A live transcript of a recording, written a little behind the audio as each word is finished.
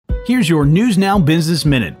Here's your News Now Business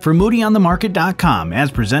Minute from MoodyOnTheMarket.com,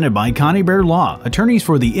 as presented by Connie Bear Law, attorneys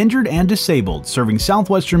for the injured and disabled, serving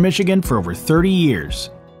southwestern Michigan for over 30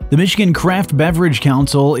 years. The Michigan Craft Beverage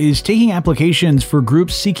Council is taking applications for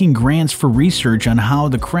groups seeking grants for research on how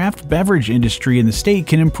the craft beverage industry in the state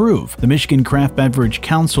can improve. The Michigan Craft Beverage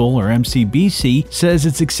Council, or MCBC, says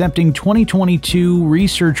it's accepting 2022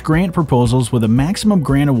 research grant proposals with a maximum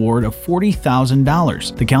grant award of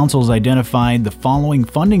 $40,000. The council's identified the following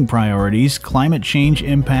funding priorities: climate change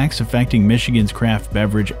impacts affecting Michigan's craft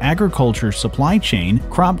beverage agriculture supply chain,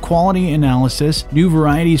 crop quality analysis, new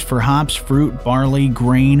varieties for hops, fruit, barley,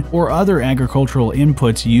 grain, or other agricultural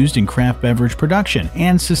inputs used in craft beverage production,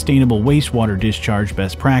 and sustainable wastewater discharge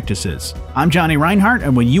best practices. I'm Johnny Reinhart,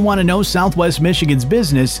 and when you want to know Southwest Michigan's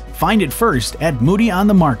business, find it first at Moody on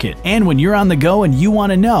the Market. And when you're on the go and you want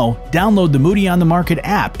to know, download the Moody on the Market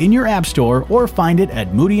app in your app store or find it at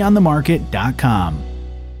moodyonthemarket.com.